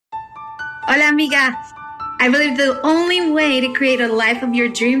Hola, amiga. I believe the only way to create a life of your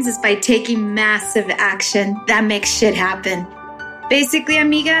dreams is by taking massive action that makes shit happen. Basically,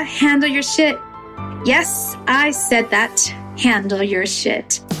 amiga, handle your shit. Yes, I said that. Handle your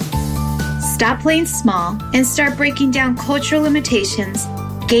shit. Stop playing small and start breaking down cultural limitations,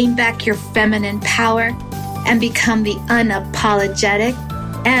 gain back your feminine power, and become the unapologetic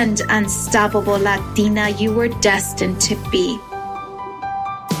and unstoppable Latina you were destined to be.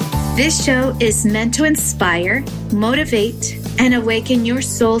 This show is meant to inspire, motivate, and awaken your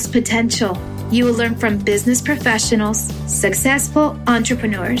soul's potential. You will learn from business professionals, successful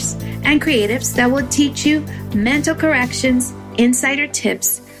entrepreneurs, and creatives that will teach you mental corrections, insider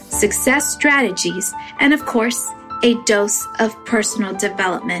tips, success strategies, and of course, a dose of personal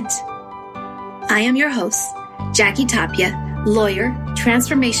development. I am your host, Jackie Tapia, lawyer,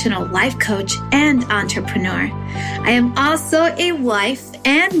 transformational life coach, and entrepreneur. I am also a wife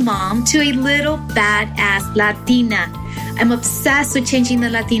and mom to a little badass Latina. I'm obsessed with changing the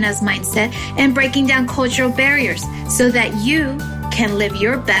Latina's mindset and breaking down cultural barriers so that you can live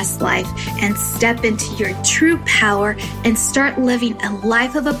your best life and step into your true power and start living a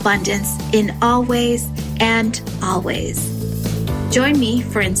life of abundance in all ways and always. Join me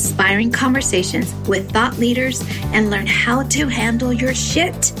for inspiring conversations with thought leaders and learn how to handle your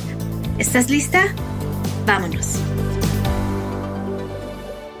shit. ¿Estás lista? Vámonos.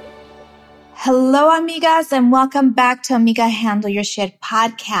 Hello, amigas, and welcome back to Amiga Handle Your Shit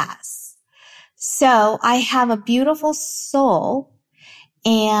podcast. So I have a beautiful soul,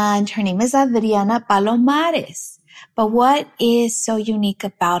 and her name is Adriana Palomares. But what is so unique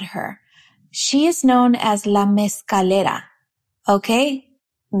about her? She is known as La Mezcalera. Okay,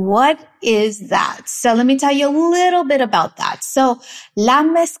 what is that? So let me tell you a little bit about that. So La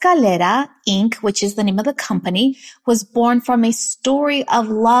Mezcalera Inc., which is the name of the company, was born from a story of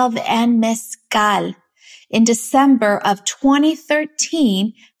love and mezcal. In December of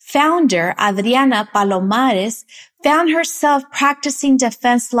 2013, founder Adriana Palomares found herself practicing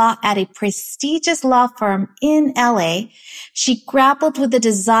defense law at a prestigious law firm in LA. She grappled with the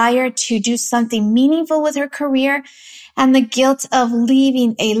desire to do something meaningful with her career and the guilt of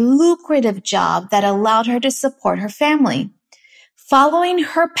leaving a lucrative job that allowed her to support her family. Following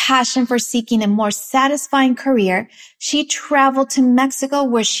her passion for seeking a more satisfying career, she traveled to Mexico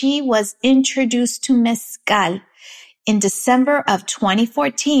where she was introduced to mezcal. In December of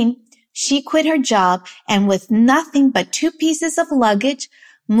 2014, she quit her job and with nothing but 2 pieces of luggage,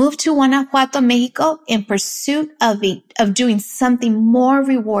 moved to Guanajuato, Mexico in pursuit of doing something more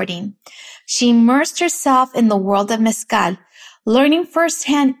rewarding. She immersed herself in the world of mezcal, learning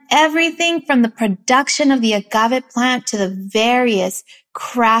firsthand everything from the production of the agave plant to the various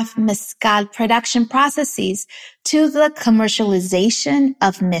craft mezcal production processes to the commercialization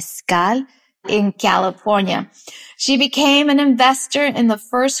of mezcal in California. She became an investor in the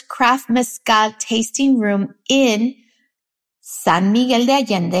first craft mezcal tasting room in San Miguel de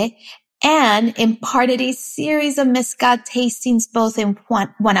Allende and imparted a series of mezcal tastings both in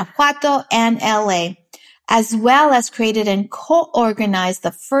Guanajuato and LA, as well as created and co-organized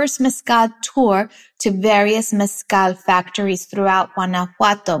the first mezcal tour to various mezcal factories throughout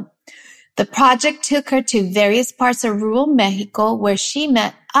Guanajuato. The project took her to various parts of rural Mexico where she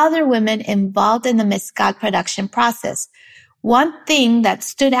met other women involved in the mezcal production process. One thing that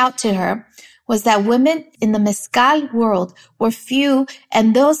stood out to her was that women in the mezcal world were few,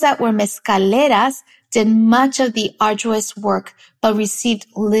 and those that were mezcaleras did much of the arduous work but received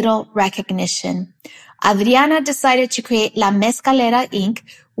little recognition. Adriana decided to create La Mezcalera Inc.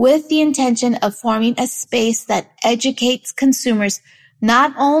 with the intention of forming a space that educates consumers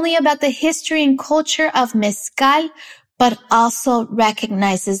not only about the history and culture of mezcal, but also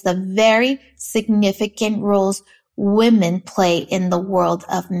recognizes the very significant roles women play in the world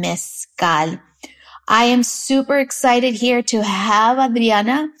of mezcal. I am super excited here to have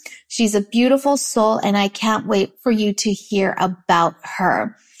Adriana. She's a beautiful soul, and I can't wait for you to hear about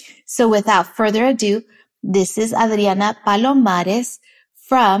her. So without further ado, this is Adriana Palomares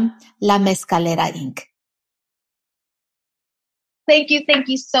from La Mezcalera Inc. Thank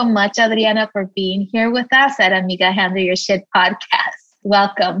you so much, Adriana, for being here with us at Amiga Handle Your Shit podcast.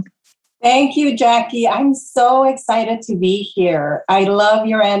 Welcome. Thank you, Jackie. I'm so excited to be here. I love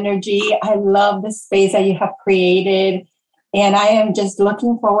your energy. I love the space that you have created. And I am just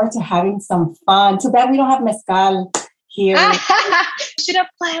looking forward to having some fun. Too bad we don't have mezcal here. Should have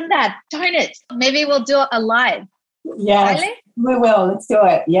planned that. Darn it. Maybe we'll do a live. Yes, ¿Sale? we will. Let's do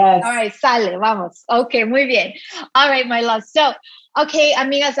it. Yes. All right, sale, vamos. Okay, muy bien. All right, my love. So, okay,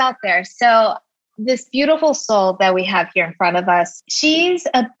 amigas out there. So this beautiful soul that we have here in front of us, she's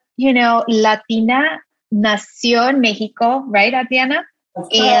a Latina, nació en Mexico, right, Adriana?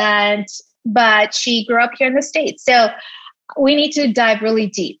 But she grew up here in the States. So we need to dive really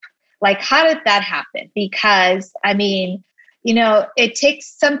deep. Like, how did that happen? Because, it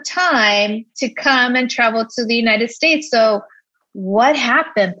takes some time to come and travel to the United States. So what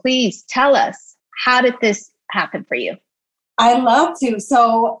happened? Please tell us. How did this happen for you? I love to.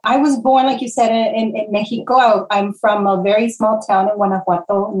 So I was born, like you said, in Mexico. I'm from a very small town in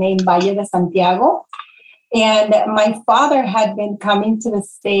Guanajuato named Valle de Santiago. And my father had been coming to the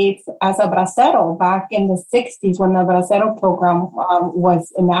States as a bracero back in the 60s when the bracero program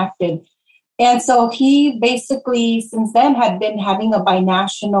was enacted. And so he basically, since then, had been having a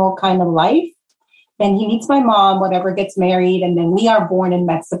binational kind of life. Then he meets my mom, whatever, gets married, and then we are born in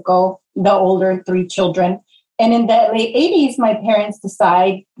Mexico, the older 3 children. And in the late 80s, my parents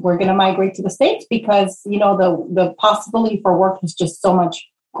decide we're going to migrate to the States because, the possibility for work is just so much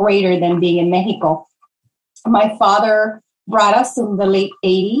greater than being in Mexico. My father brought us in the late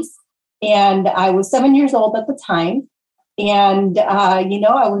 80s, and I was 7 years old at the time. And, I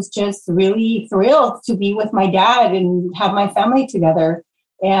was just really thrilled to be with my dad and have my family together.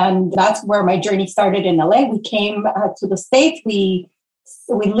 And that's where my journey started in LA. We came to the States. We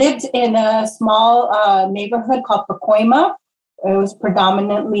lived in a small neighborhood called Pacoima. It was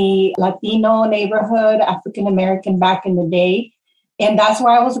predominantly Latino neighborhood, African American back in the day. And that's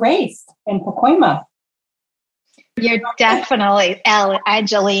where I was raised, in Pacoima. You're definitely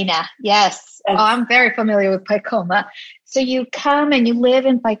Angelina. Yes. Oh, I'm very familiar with Pacoima. So you come and you live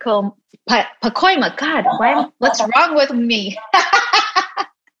in Pacoima. God, what's wrong with me?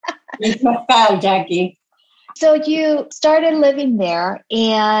 It's my style, Jackie. So you started living there,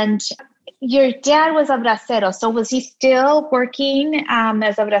 and your dad was a bracero. So was he still working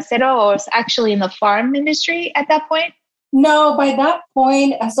as a bracero, or was actually in the farm industry at that point? No, by that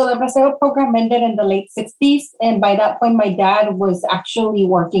point, so the bracero program ended in the late 60s. And by that point, my dad was actually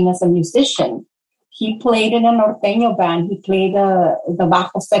working as a musician. He played in a norteño band. He played the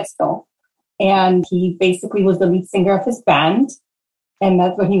bajo sexto. And he basically was the lead singer of his band. And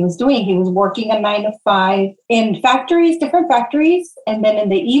that's what he was doing. He was working a 9 to 5 in factories, different factories. And then in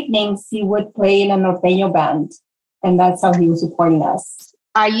the evenings, he would play in a norteño band. And that's how he was supporting us.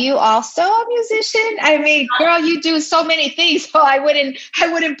 Are you also a musician? I mean, girl, you do so many things, so I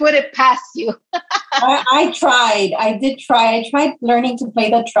wouldn't put it past you. I tried. I did try. I tried learning to play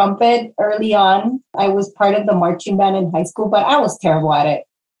the trumpet early on. I was part of the marching band in high school, but I was terrible at it.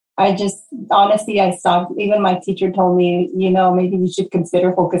 I stopped. Even my teacher told me, maybe you should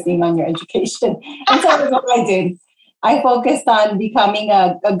consider focusing on your education. And so that's what I did. I focused on becoming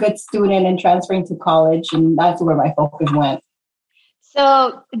a good student and transferring to college, and that's where my focus went.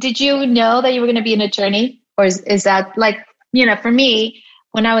 So did you know that you were going to be an attorney? Or is that like, for me,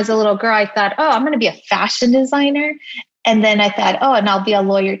 when I was a little girl, I thought, oh, I'm going to be a fashion designer. And then I thought, oh, and I'll be a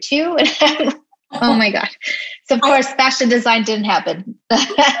lawyer too. Oh my God. So of course, fashion design didn't happen.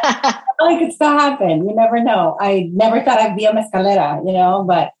 It could still happen. You never know. I never thought I'd be a mezcalera,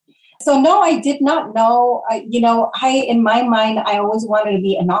 but so no, I did not know. In my mind, I always wanted to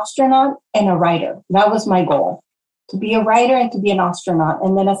be an astronaut and a writer. That was my goal. To be a writer and to be an astronaut.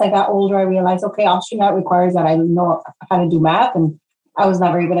 And then as I got older, I realized, okay, astronaut requires that I know how to do math. And I was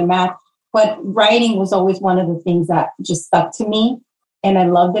not very good at math. But writing was always one of the things that just stuck to me. And I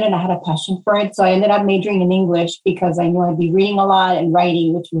loved it and I had a passion for it. So I ended up majoring in English because I knew I'd be reading a lot and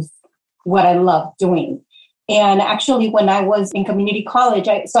writing, which was what I loved doing. And actually, when I was in community college,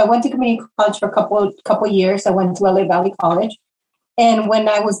 I went to community college for a couple years. I went to LA Valley College. And when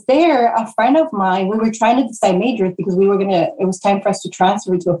I was there, a friend of mine, we were trying to decide majors because it was time for us to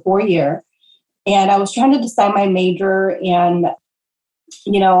transfer to a 4-year. And I was trying to decide my major. And,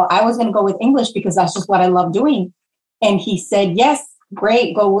 I was going to go with English because that's just what I love doing. And he said, yes,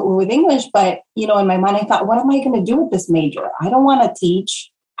 great, go with English. But, in my mind, I thought, what am I going to do with this major? I don't want to teach.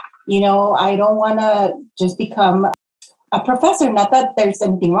 I don't want to just become a professor. Not that there's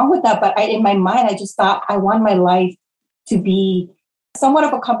anything wrong with that. But in my mind, I just thought I want my life to be somewhat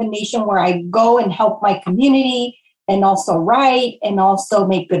of a combination where I go and help my community and also write and also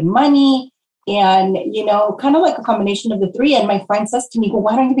make good money and, kind of like a combination of the three. And my friend says to me, well,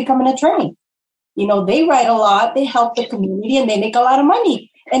 why don't you become an attorney? They write a lot, they help the community and they make a lot of money.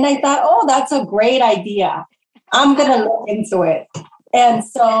 And I thought, oh, that's a great idea. I'm going to look into it. And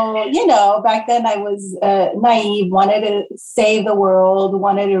so, back then I was naive, wanted to save the world,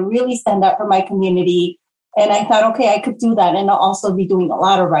 wanted to really stand up for my community. And I thought, okay, I could do that. And I'll also be doing a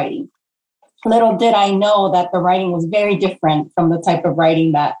lot of writing. Little did I know that the writing was very different from the type of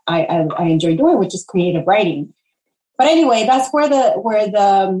writing that I enjoy doing, which is creative writing. But anyway, that's where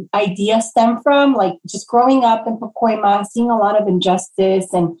the idea stemmed from, like just growing up in Pacoima, seeing a lot of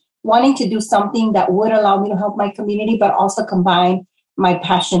injustice and wanting to do something that would allow me to help my community, but also combine my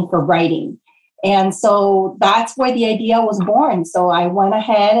passion for writing. And so that's where the idea was born. So I went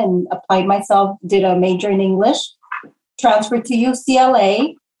ahead and applied myself, did a major in English, transferred to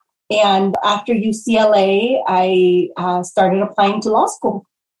UCLA. And after UCLA, I started applying to law school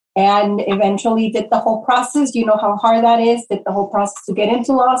and eventually did the whole process. You know how hard that is, did the whole process to get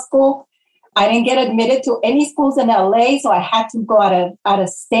into law school. I didn't get admitted to any schools in LA, so I had to go out of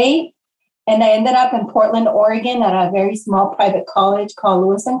state. And I ended up in Portland, Oregon at a very small private college called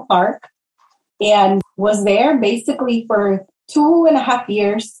Lewis and Clark, and was there basically for 2.5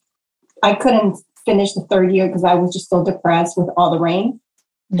 years. I couldn't finish the third year because I was just so depressed with all the rain.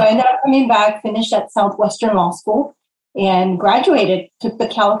 So I ended up coming back, finished at Southwestern Law School, and graduated, took the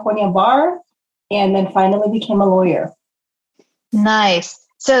California bar, and then finally became a lawyer. Nice.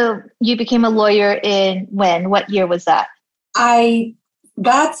 So you became a lawyer in when? What year was that? I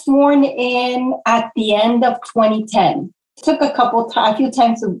got sworn in at the end of 2010. Took a few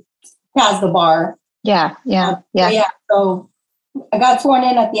times to pass the bar. Yeah. So I got sworn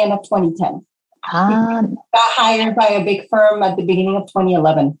in at the end of 2010. Got hired by a big firm at the beginning of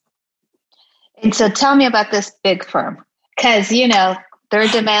 2011. And so tell me about this big firm, because, their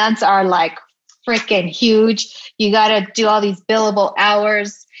demands are like freaking huge. You got to do all these billable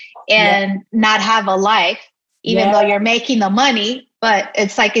hours and not have a life, even though you're making the money. But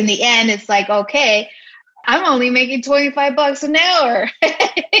it's like in the end, it's like, okay, I'm only making $25 an hour.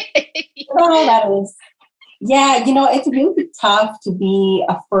 Oh, that is. Yeah, it's really tough to be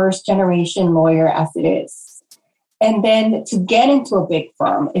a first generation lawyer as it is. And then to get into a big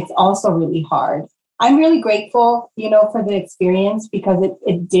firm, it's also really hard. I'm really grateful, for the experience because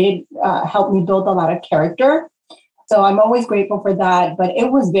it did help me build a lot of character. So I'm always grateful for that. But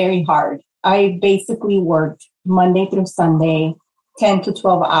it was very hard. I basically worked Monday through Sunday, 10 to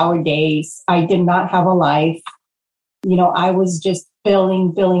 12-hour days. I did not have a life. I was just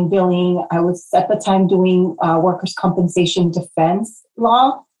billing. I was at the time doing workers' compensation defense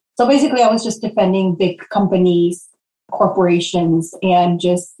law. So basically, I was just defending big companies, corporations, and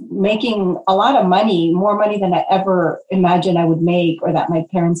just making a lot of money, more money than I ever imagined I would make or that my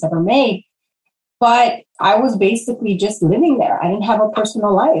parents ever made. But I was basically just living there. I didn't have a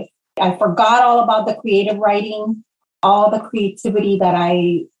personal life. I forgot all about the creative writing, all the creativity that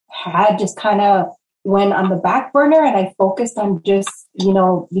I had just kind of went on the back burner, and I focused on just,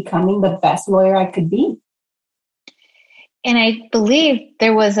 becoming the best lawyer I could be. And I believe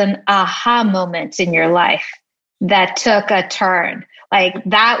there was an aha moment in your life that took a turn. Like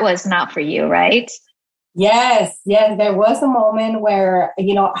that was not for you, right? Yes. There was a moment where,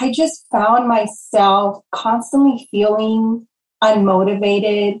 I just found myself constantly feeling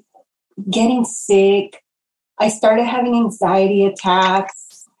unmotivated, getting sick. I started having anxiety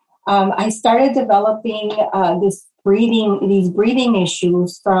attacks. I started developing these breathing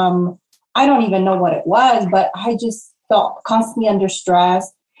issues from, I don't even know what it was, but I just felt constantly under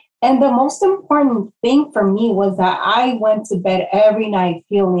stress. And the most important thing for me was that I went to bed every night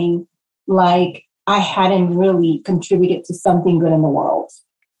feeling like I hadn't really contributed to something good in the world.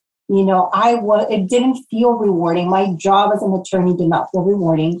 It didn't feel rewarding. My job as an attorney did not feel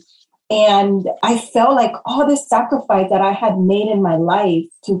rewarding. And I felt like all this sacrifice that I had made in my life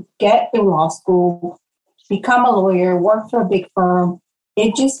to get through law school, become a lawyer, work for a big firm,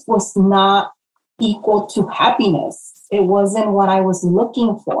 it just was not equal to happiness. It wasn't what I was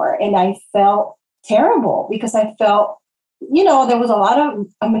looking for. And I felt terrible because I felt, there was a lot of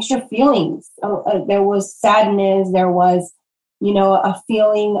a mixture of feelings. There was sadness. There was, a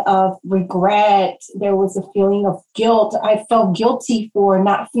feeling of regret. There was a feeling of guilt. I felt guilty for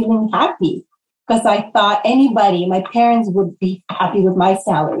not feeling happy because I thought my parents would be happy with my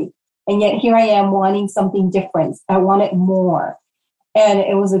salary. And yet here I am wanting something different. I wanted more. And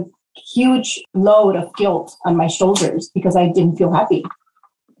it was a huge load of guilt on my shoulders because I didn't feel happy.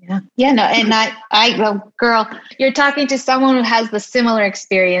 Yeah, no. And well, girl, you're talking to someone who has the similar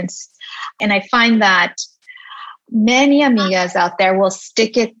experience. And I find that many amigas out there will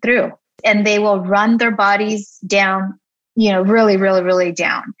stick it through and they will run their bodies down, really, really, really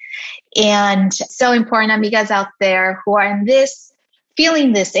down. And so important, amigas out there who are in this,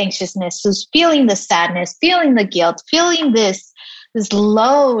 feeling this anxiousness, who's feeling the sadness, feeling the guilt, feeling this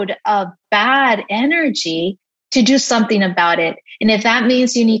load of bad energy, to do something about it. And if that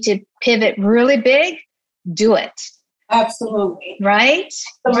means you need to pivot really big, do it. Absolutely. Right?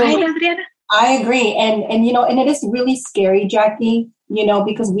 Absolutely. Right, Adriana? I agree. And it is really scary, Jackie,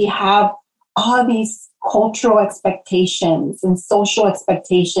 because we have all these cultural expectations and social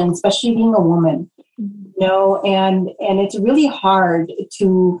expectations, especially being a woman, and it's really hard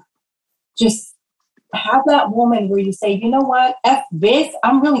to just have that moment where you say, you know what, F this,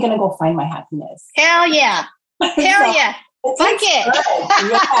 I'm really going to go find my happiness. Hell yeah. Hell yeah. Fuck it.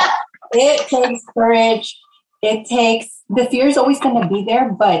 Yeah. It takes courage. It takes, the fear is always going to be there,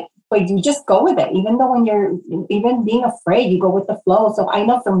 but you just go with it. Even though when you're even being afraid, you go with the flow. So I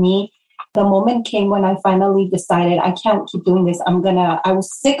know for me, the moment came when I finally decided I can't keep doing this. I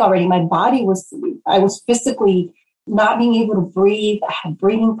was sick already. My body I was physically not being able to breathe. I had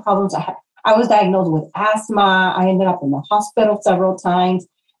breathing problems. I was diagnosed with asthma. I ended up in the hospital several times.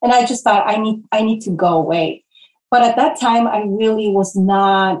 And I just thought I need to go away. But at that time, I was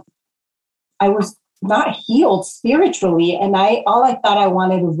not healed spiritually. And all I thought I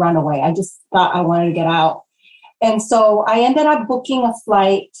wanted to run away. I just thought I wanted to get out. And so I ended up booking a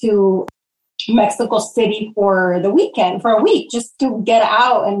flight to Mexico City for the weekend, for a week, just to get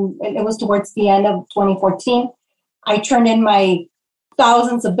out. And it was towards the end of 2014. I turned in my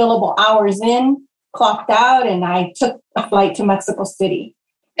thousands of billable hours in, clocked out, and I took a flight to Mexico City.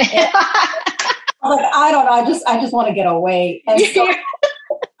 I was like, I don't know, I just want to get away. And so,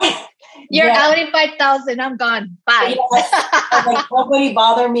 You're out in 5,000. I'm gone. Bye. Like, nobody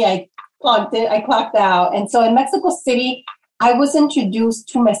bothered me. I clocked out. And so in Mexico City, I was introduced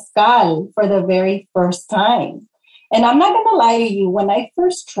to mezcal for the very first time. And I'm not going to lie to you, when I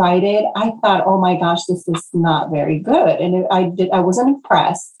first tried it, I thought, oh my gosh, this is not very good. And I wasn't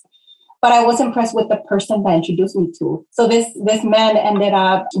impressed, but I was impressed with the person that introduced me to. So this man ended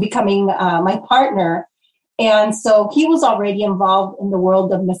up becoming my partner. And so he was already involved in the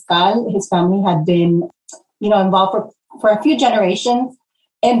world of mezcal. His family had been, involved for a few generations.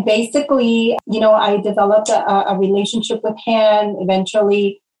 And basically, I developed a relationship with him.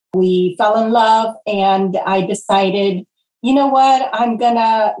 Eventually, we fell in love, and I decided, you know what, I'm going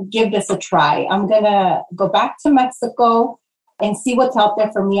to give this a try. I'm going to go back to Mexico and see what's out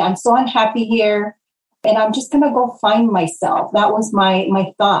there for me. I'm so unhappy here, and I'm just going to go find myself. That was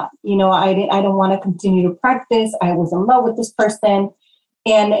my thought. I don't want to continue to practice. I was in love with this person.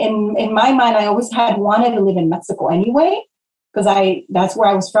 And in my mind, I always had wanted to live in Mexico anyway, because that's where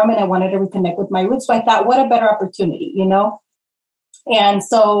I was from, and I wanted to reconnect with my roots. So I thought, what a better opportunity, And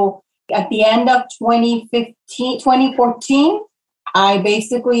so at the end of 2014, I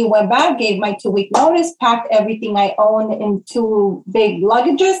basically went back, gave my 2-week notice, packed everything I owned in 2 big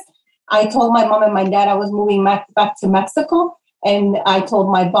luggages. I told my mom and my dad I was moving back to Mexico. And I told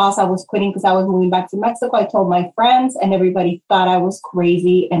my boss I was quitting because I was moving back to Mexico. I told my friends, and everybody thought I was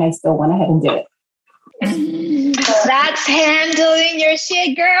crazy, and I still went ahead and did it. That's handling your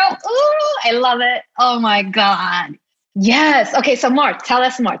shit, girl. Ooh, I love it. Oh my God. Yes. Okay. So tell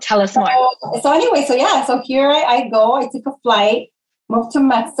us more. So anyway, so here I go. I took a flight, moved to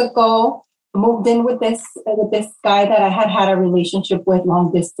Mexico, moved in with this guy that I had a relationship with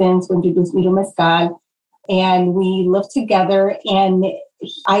long distance, who introduced me to mezcal, and we lived together. And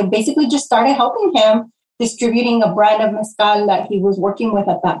I basically just started helping him distributing a brand of mezcal that he was working with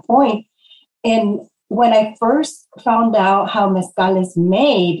at that point. And when I first found out how mezcal is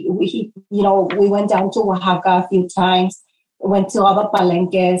made, we went down to Oaxaca a few times, went to all the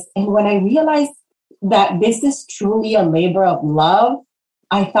palenques. And when I realized that this is truly a labor of love,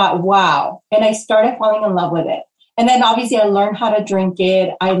 I thought, wow. And I started falling in love with it. And then obviously I learned how to drink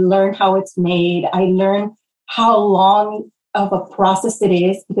it. I learned how it's made. I learned how long of a process it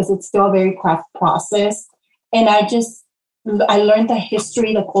is, because it's still a very craft process. And I learned the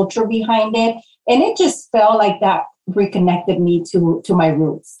history, the culture behind it. And it just felt like that reconnected me to my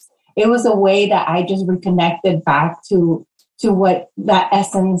roots. It was a way that I just reconnected back to what that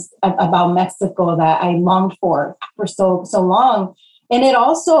essence about Mexico that I longed for so long. And it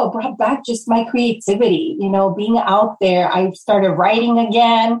also brought back just my creativity, being out there. I started writing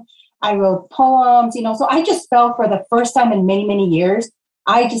again. I wrote poems, so I just felt, for the first time in many, many years,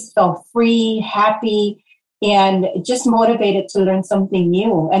 I just felt free, happy, and just motivated to learn something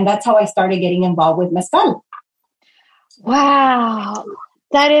new. And that's how I started getting involved with mezcal. Wow.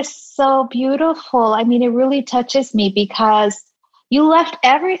 That is so beautiful. I mean, it really touches me, because you left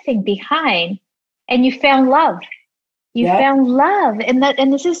everything behind and you found love. You found love.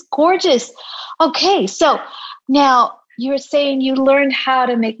 And this is gorgeous. Okay. So now you're saying you learned how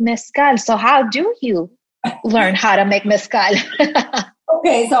to make mezcal. So how do you learn how to make mezcal?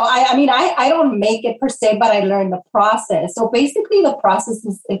 Okay, so I don't make it per se, but I learned the process. So basically the process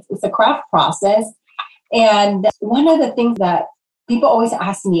it's a craft process. And one of the things that people always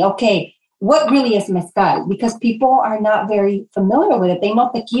ask me, okay, what really is mezcal, because people are not very familiar with it. They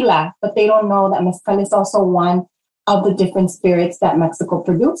know tequila, but they don't know that mezcal is also one of the different spirits that Mexico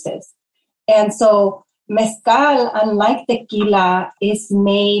produces. And so mezcal, unlike tequila, is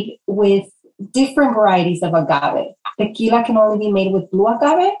made with different varieties of agave. Tequila can only be made with blue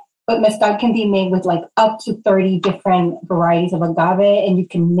agave, but mezcal can be made with like up to 30 different varieties of agave, and you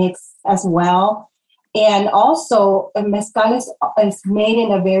can mix as well. And also, mezcal is made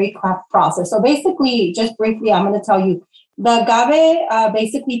in a very craft process. So basically, just briefly, I'm going to tell you, the agave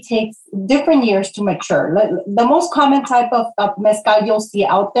basically takes different years to mature. The most common type of mezcal you'll see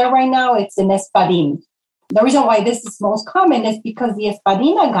out there right now, it's an espadín. The reason why this is most common is because the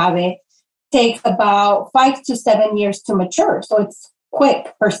espadín agave takes about 5 to 7 years to mature. So it's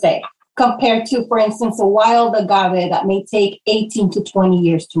quick per se, compared to, for instance, a wild agave that may take 18 to 20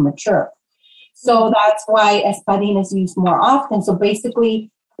 years to mature. So that's why espadín is used more often. So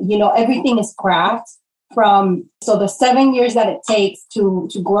basically, everything is craft so the 7 years that it takes to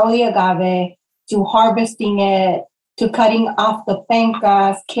grow the agave, to harvesting it, to cutting off the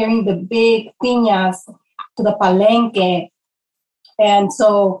pencas, carrying the big piñas to the palenque. And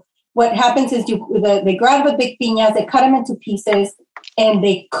so what happens is they grab the big piñas, they cut them into pieces, and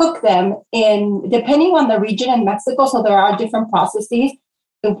they cook them depending on the region in Mexico. So there are different processes.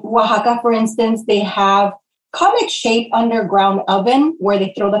 In Oaxaca, for instance, they have comic-shaped underground oven where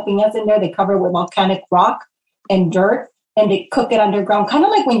they throw the piñas in there. They cover it with volcanic rock and dirt, and they cook it underground, kind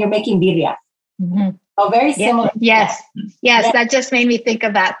of like when you're making birria. Mm-hmm. So very similar. Yes, that just made me think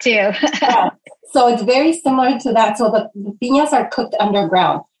of that too. Yeah. So it's very similar to that. So the piñas are cooked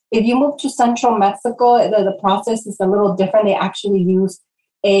underground. If you move to central Mexico, the process is a little different. They actually use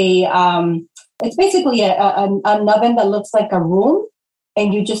it's basically an oven that looks like a room.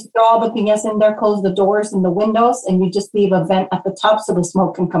 And you just throw all the piñas in there, close the doors and the windows, and you just leave a vent at the top so the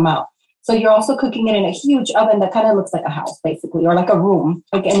smoke can come out. So you're also cooking it in a huge oven that kind of looks like a house, basically, or like a room,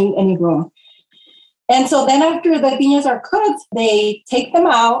 like any room. And so then after the piñas are cooked, they take them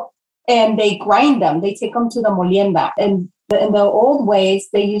out and they grind them. They take them to the molienda. And in the old ways,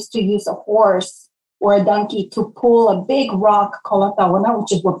 they used to use a horse or a donkey to pull a big rock called a tahona,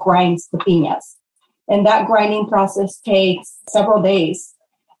 which is what grinds the piñas. And that grinding process takes several days.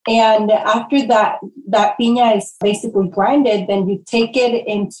 And after that piña is basically grinded, then you take it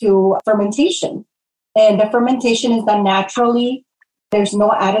into fermentation. And the fermentation is done naturally. There's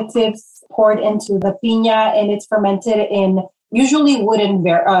no additives poured into the piña, and it's fermented in usually wooden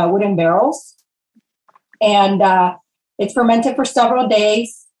barrels. And it's fermented for several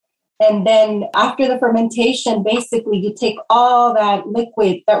days. And then after the fermentation, basically you take all that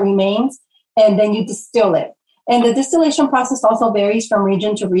liquid that remains, and then you distill it. And the distillation process also varies from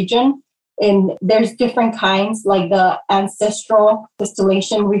region to region. And there's different kinds, like the ancestral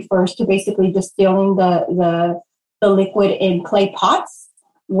distillation refers to basically distilling the liquid in clay pots,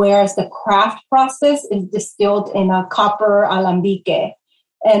 whereas the craft process is distilled in a copper alambique.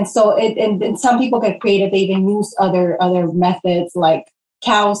 And so and some people get creative. They even use other methods like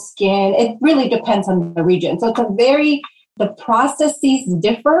cow skin. It really depends on the region. So the processes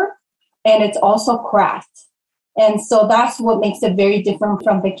differ, and it's also craft. And so that's what makes it very different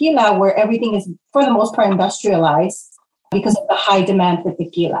from tequila, where everything is, for the most part, industrialized because of the high demand for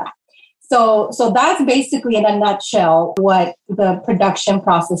tequila. So that's basically, in a nutshell, what the production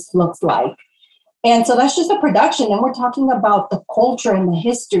process looks like. And so that's just the production. And we're talking about the culture and the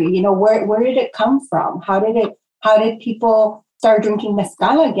history. Where did it come from? How did people start drinking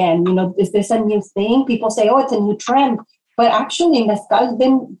mezcal again? Is this a new thing? People say, oh, it's a new trend. But actually, mezcal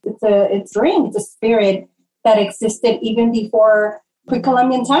it's a drink, it's a spirit that existed even before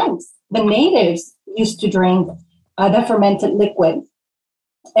pre-Columbian times. The natives used to drink the fermented liquid.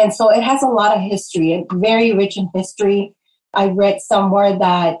 And so it has a lot of history. It's very rich in history. I read somewhere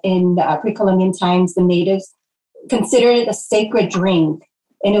that in pre-Columbian times, the natives considered it a sacred drink,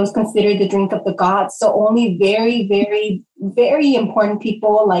 and it was considered the drink of the gods. So only very, very, very important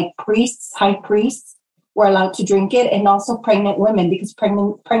people like priests, high priests, were allowed to drink it, and also pregnant women, because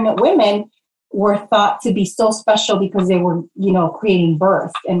pregnant women were thought to be so special because they were, creating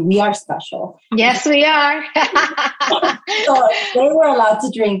birth, and we are special. Yes, we are. So they were allowed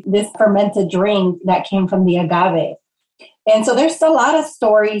to drink this fermented drink that came from the agave. And so there's a lot of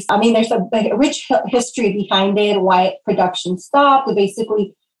stories. I mean, there's a rich history behind it, why production stopped.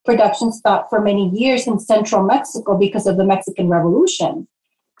 Basically, production stopped for many years in central Mexico because of the Mexican Revolution.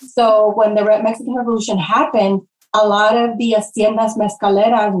 So when the Mexican Revolution happened, a lot of the haciendas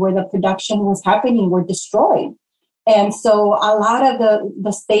mezcaleras where the production was happening were destroyed. And so a lot of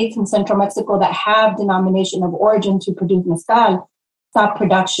the states in central Mexico that have denomination of origin to produce mezcal stopped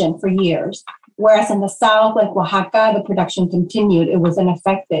production for years. Whereas in the South, like Oaxaca, the production continued. It wasn't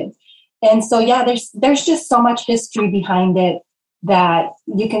affected. And so, yeah, there's just so much history behind it that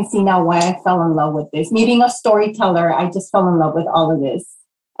you can see now why I fell in love with this. Me being a storyteller, I just fell in love with all of this.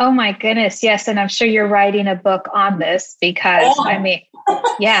 Oh my goodness. Yes. And I'm sure you're writing a book on this because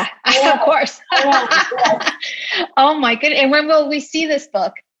yeah. Of course. Oh my goodness. And when will we see this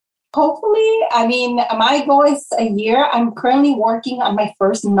book? Hopefully. I mean, my goal is a year. I'm currently working on my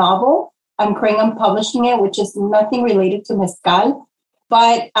first novel. I'm publishing it, which is nothing related to mezcal.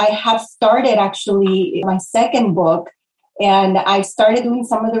 But I have started actually my second book, and I started doing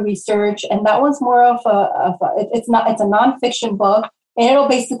some of the research. And that one's more of it's a nonfiction book. And it'll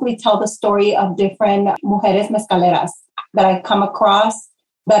basically tell the story of different mujeres mezcaleras that I've come across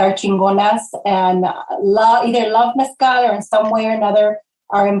that are chingonas and either love mezcal or in some way or another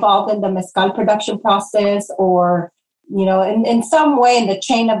are involved in the mezcal production process or, in some way in the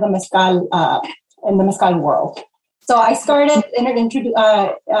chain of the mezcal world. So I started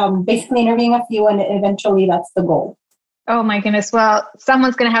basically interviewing a few, and eventually that's the goal. Oh my goodness. Well,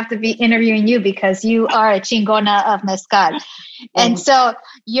 someone's going to have to be interviewing you because you are a chingona of mezcal. And so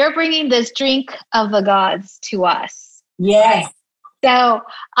you're bringing this drink of the gods to us. Yes. So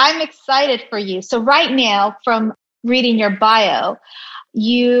I'm excited for you. So right now, from reading your bio,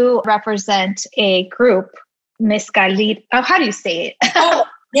 you represent a group, Mezcalit. Oh, how do you say it?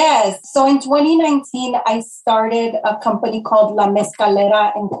 Yes. So in 2019, I started a company called La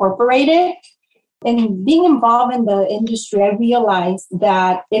Mezcalera Incorporated. And being involved in the industry, I realized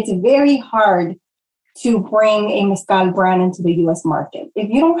that it's very hard to bring a mezcal brand into the U.S. market. If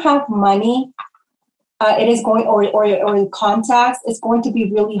you don't have money, it is going, or contacts, it's going to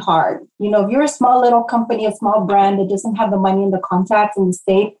be really hard. If you're a small little company, a small brand that doesn't have the money and the contacts in the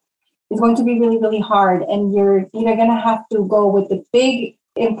state, it's going to be really, really hard. And you're either going to have to go with the big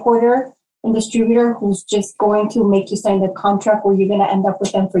importer and distributor who's just going to make you sign the contract where you're going to end up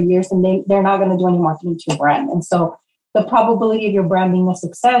with them for years, and they're not going to do any marketing to your brand. And so the probability of your brand being a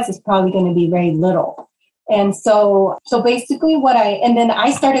success is probably going to be very little. And so basically then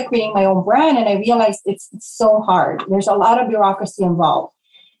I started creating my own brand, and I realized it's so hard. There's a lot of bureaucracy involved.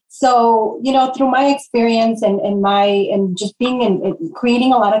 So, through my experience and just being in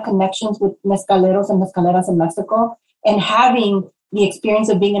creating a lot of connections with mezcaleros and mezcaleras in Mexico, and having the experience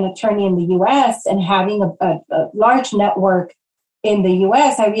of being an attorney in the U.S. and having a large network in the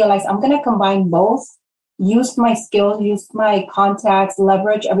U.S., I realized I'm going to combine both, use my skills, use my contacts,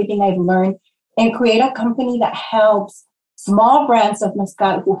 leverage everything I've learned, and create a company that helps small brands of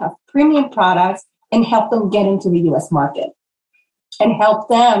mezcal who have premium products and help them get into the U.S. market and help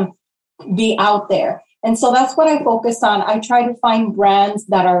them be out there. And so that's what I focus on. I try to find brands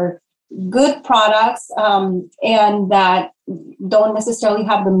that are good products and that don't necessarily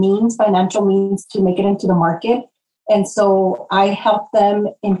have the financial means to make it into the market. And so I help them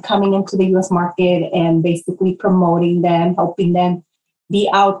in coming into the U.S. market and basically promoting them, helping them be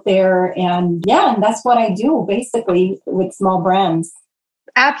out there. And that's what I do basically with small brands.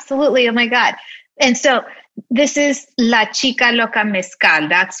 Absolutely. Oh my God. And so this is La Chica Loca Mezcal.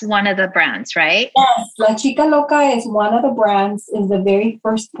 That's one of the brands, right? Yes. La Chica Loca is one of the brands, is the very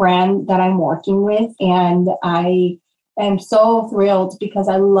first brand that I'm working with. And I am so thrilled because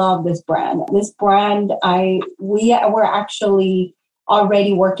I love this brand. This brand, we were actually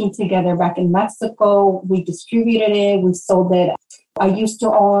already working together back in Mexico. We distributed it. We sold it. I used to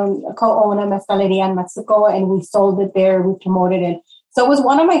co-own a mezcaleria in Mexico, and we sold it there. We promoted it. So it was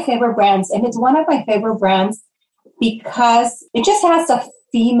one of my favorite brands. And it's one of my favorite brands because it just has a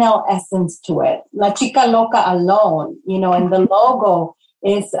female essence to it. La Chica Loca alone, and the logo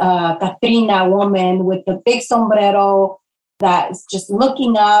is a Catrina woman with the big sombrero that's just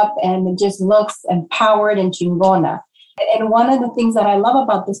looking up and it just looks empowered and chingona. And one of the things that I love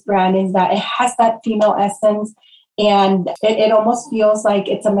about this brand is that it has that female essence, and it almost feels like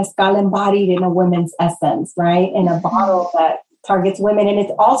it's a mezcal embodied in a woman's essence, right? In a bottle that targets women. And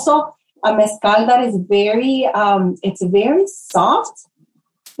it's also a mezcal that is it's very soft,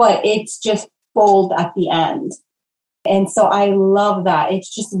 but it's just bold at the end. And so I love that. It's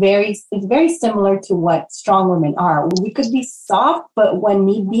just it's very similar to what strong women are. We could be soft, but when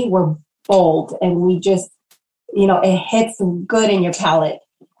need be, we're bold, and we just, it hits good in your palate.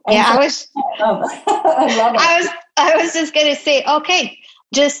 And yeah, so I love it. I was just going to say, okay,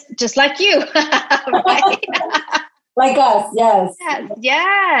 just like you, right? Like us, yes.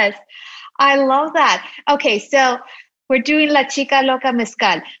 Yes. I love that. Okay, so we're doing La Chica Loca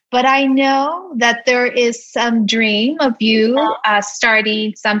Mezcal, but I know that there is some dream of you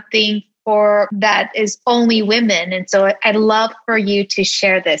starting something for that is only women. And so I'd love for you to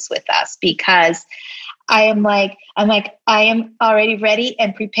share this with us, because I am already ready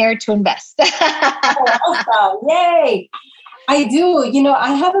and prepared to invest. Awesome. Yay. I do.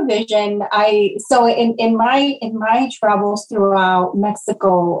 I have a vision. In my travels throughout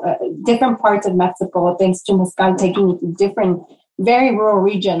Mexico, different parts of Mexico, thanks to Mezcal taking me to different, very rural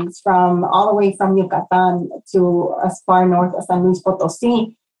regions, from all the way from Yucatan to as far north as San Luis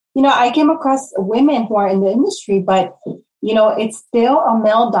Potosí. I came across women who are in the industry, but it's still a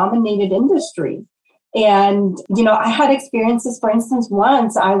male-dominated industry. And I had experiences. For instance,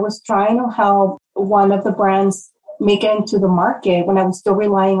 once I was trying to help one of the brands make it into the market when I was still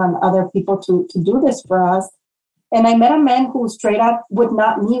relying on other people to do this for us. And I met a man who straight up would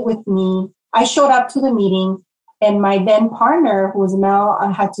not meet with me. I showed up to the meeting, and my then partner, who was male,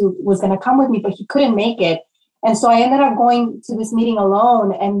 was going to come with me, but he couldn't make it. And so I ended up going to this meeting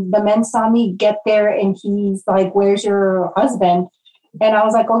alone, and the man saw me get there, and he's like, "Where's your husband?" And I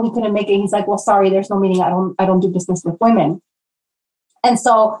was like, "Oh, he couldn't make it." He's like, "Well, sorry, there's no meeting. I don't do business with women." And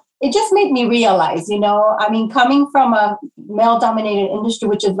so it just made me realize, coming from a male-dominated industry,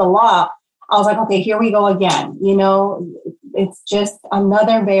 which is the law, I was like, okay, here we go again. It's just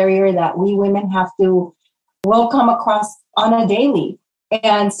another barrier that we women will come across on a daily.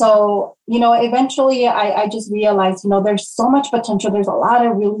 And so, eventually I just realized, there's so much potential. There's a lot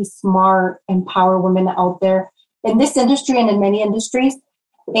of really smart, empowered women out there in this industry and in many industries.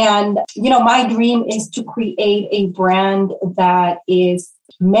 And, my dream is to create a brand that is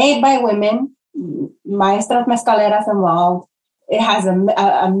made by women, maestras mezcaleras involved. It has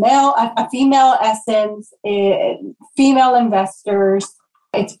a female essence, female investors.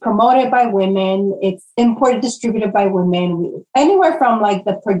 It's promoted by women. It's imported, distributed by women. Anywhere from like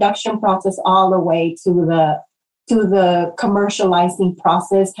the production process all the way to the commercializing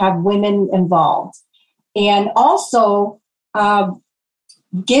process have women involved. And also,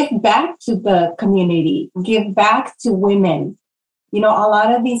 give back to the community, give back to women. A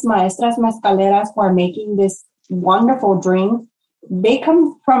lot of these maestras mezcaleras who are making this wonderful drink, they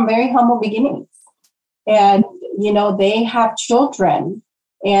come from very humble beginnings. And, they have children.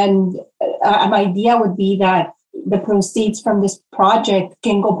 And an idea would be that the proceeds from this project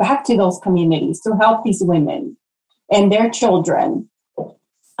can go back to those communities to help these women and their children.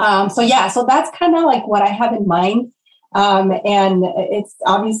 So that's kind of like what I have in mind. And it's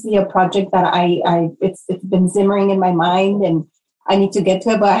obviously a project that it's been simmering in my mind, and I need to get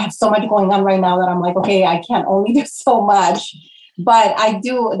to it, but I have so much going on right now that I'm like, okay, I can't only do so much, but I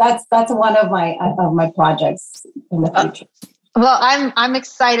do. That's one of my projects in the future. Well, I'm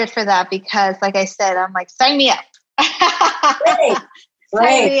excited for that, because like I said, I'm like, sign me up. Right.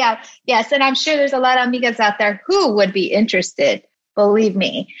 Sign me up. Yes. And I'm sure there's a lot of amigas out there who would be interested. Believe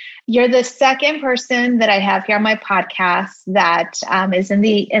me. You're the second person that I have here on my podcast that is in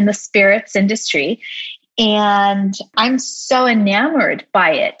the spirits industry. And I'm so enamored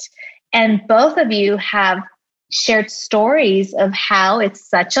by it. And both of you have shared stories of how it's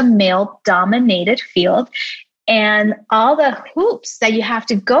such a male-dominated field and all the hoops that you have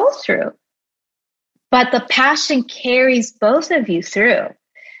to go through. But the passion carries both of you through.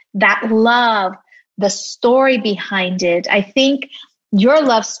 That love, the story behind it. I think your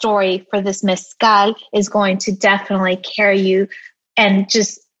love story for this mezcal is going to definitely carry you and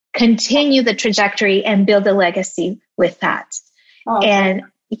just continue the trajectory and build a legacy with that. Oh, and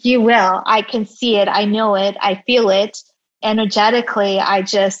you will. I can see it. I know it. I feel it. Energetically, I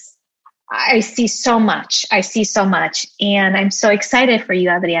see so much. And I'm so excited for you,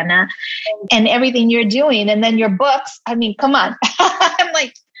 Adriana, and everything you're doing. And then your books. I mean, come on. I'm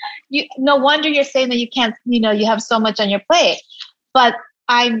like, no wonder you're saying that you can't, you have so much on your plate. But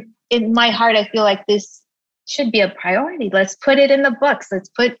in my heart, I feel like this should be a priority. Let's put it in the books. Let's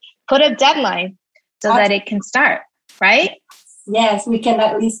put a deadline so that it can start, right? Yes, we can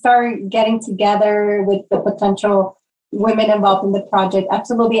at least start getting together with the potential women involved in the project.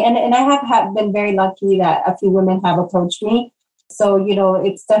 Absolutely. And I have been very lucky that a few women have approached me. So,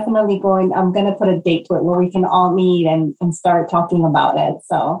 it's definitely I'm going to put a date to it where we can all meet and start talking about it.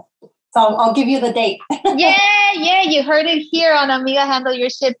 So I'll give you the date. Yeah. You heard it here on Amiga Handle Your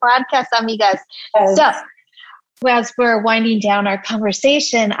Shit podcast, amigas. Yes. So as we're winding down our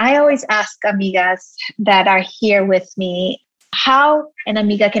conversation, I always ask amigas that are here with me how an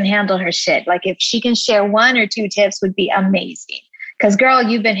amiga can handle her shit. Like if she can share 1 or 2 tips would be amazing. Because girl,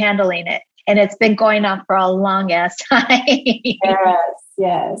 you've been handling it and it's been going on for a long ass time.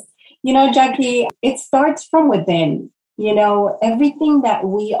 Yes. Jackie, it starts from within. Everything that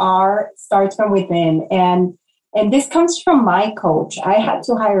we are starts from within. And And this comes from my coach. I had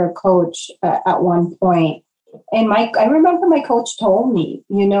to hire a coach at one point. And I remember my coach told me,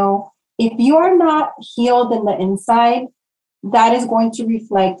 if you are not healed in the inside, that is going to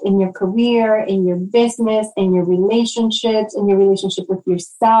reflect in your career, in your business, in your relationships, in your relationship with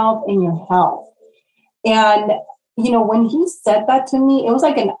yourself, in your health. And, when he said that to me, it was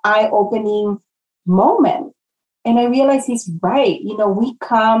like an eye-opening moment. And I realized he's right. We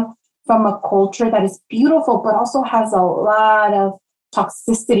come from a culture that is beautiful, but also has a lot of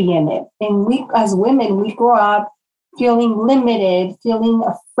toxicity in it. And we, as women, we grow up feeling limited, feeling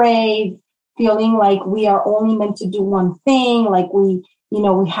afraid, feeling like we are only meant to do one thing, like we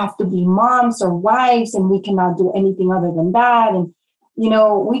have to be moms or wives and we cannot do anything other than that. And,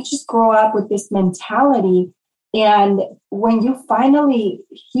 we just grow up with this mentality. And when you finally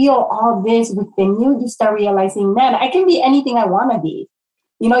heal all this within you, you start realizing, man, I can be anything I want to be.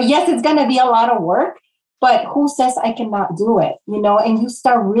 Yes, it's going to be a lot of work, but who says I cannot do it? And you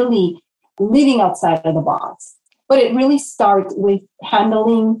start really living outside of the box. But it really starts with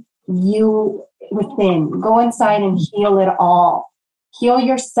handling you within. Go inside and heal it all. Heal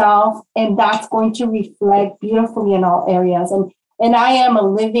yourself, and that's going to reflect beautifully in all areas. And I am a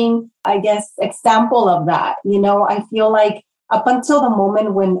living, example of that. I feel like up until the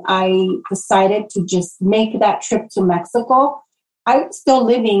moment when I decided to just make that trip to Mexico, I'm still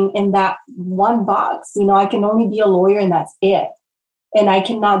living in that one box. I can only be a lawyer and that's it. And I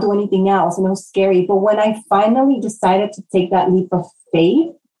cannot do anything else. And it was scary. But when I finally decided to take that leap of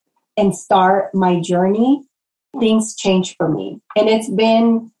faith and start my journey, things changed for me. And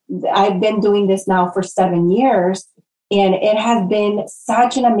I've been doing this now for 7 years. And it has been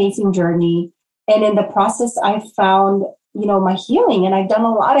such an amazing journey. And in the process, I found, my healing. And I've done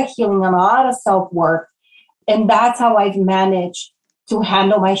a lot of healing and a lot of self-work. And that's how I've managed to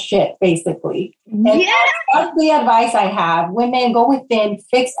handle my shit, basically. And that's the advice I have. Women, go within,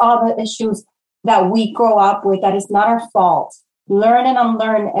 fix all the issues that we grow up with. That is not our fault. Learn and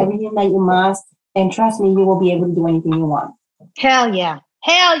unlearn everything that you must. And trust me, you will be able to do anything you want. Hell yeah.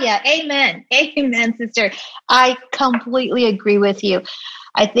 Hell yeah. Amen. Amen, sister. I completely agree with you.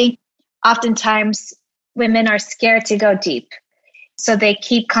 I think oftentimes women are scared to go deep. So they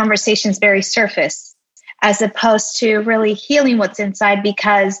keep conversations very surface as opposed to really healing what's inside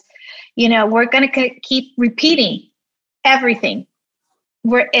because, we're going to keep repeating everything.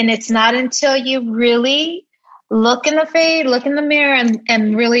 And it's not until you really look in the mirror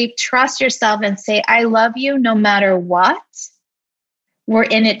and really trust yourself and say, I love you no matter what. We're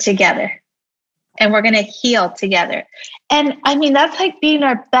in it together and we're going to heal together. And that's like being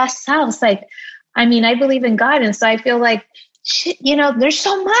our best selves. Like, I believe in God. And so I feel like, there's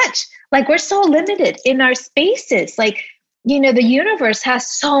so much, like we're so limited in our spaces. Like, the universe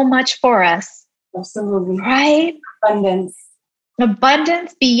has so much for us. Absolutely. Right?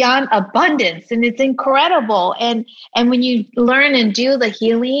 Abundance beyond abundance. And it's incredible. And when you learn and do the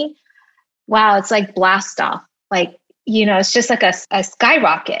healing, wow, it's like blast off. Like, it's just like a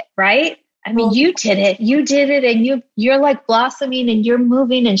skyrocket, right? You did it and you're like blossoming and you're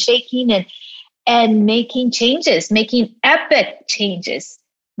moving and shaking and making changes, making epic changes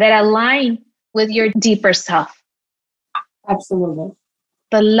that align with your deeper self. Absolutely.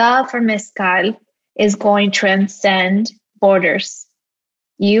 The love for Mezcal is going to transcend borders.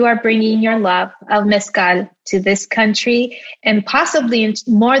 You are bringing your love of Mezcal to this country and possibly in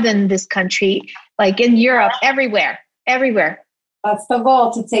more than this country, like in Europe, everywhere. That's the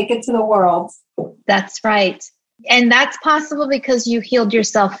goal, to take it to the world. That's right. And that's possible because you healed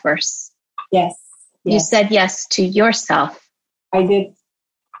yourself first. Yes. You said yes to yourself. I did.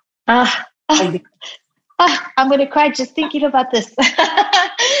 I did. I'm going to cry just thinking about this.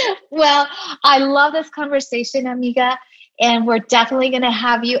 Well, I love this conversation, amiga. And we're definitely going to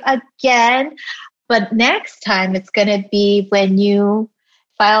have you again. But next time it's going to be when you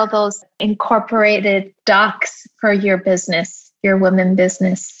file those incorporated docs for your business, your women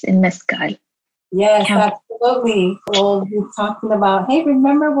business in Mezcal. Yes, absolutely. We'll be talking about, hey,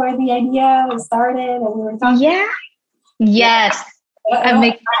 remember where the idea was started? And we were talking. Yeah. Yes.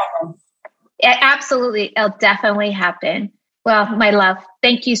 Absolutely. It'll definitely happen. Well, my love,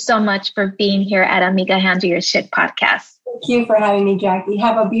 thank you so much for being here at Amiga Handle Your Shit podcast. Thank you for having me, Jackie.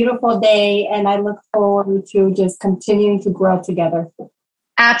 Have a beautiful day. And I look forward to just continuing to grow together.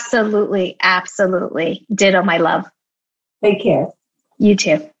 Absolutely. Absolutely. Ditto, my love. Take care. You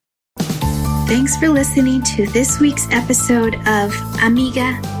too. Thanks for listening to this week's episode of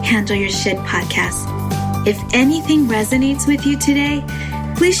Amiga Handle Your Shit podcast. If anything resonates with you today,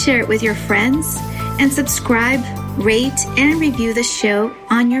 please share it with your friends and subscribe, rate, and review the show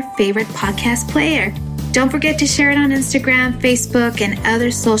on your favorite podcast player. Don't forget to share it on Instagram, Facebook, and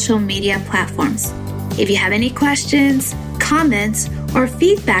other social media platforms. If you have any questions, comments, or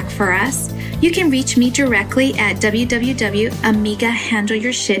feedback for us, you can reach me directly at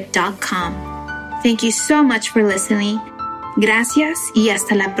www.amigahandleyourshit.com. Thank you so much for listening. Gracias y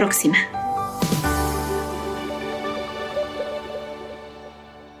hasta la próxima.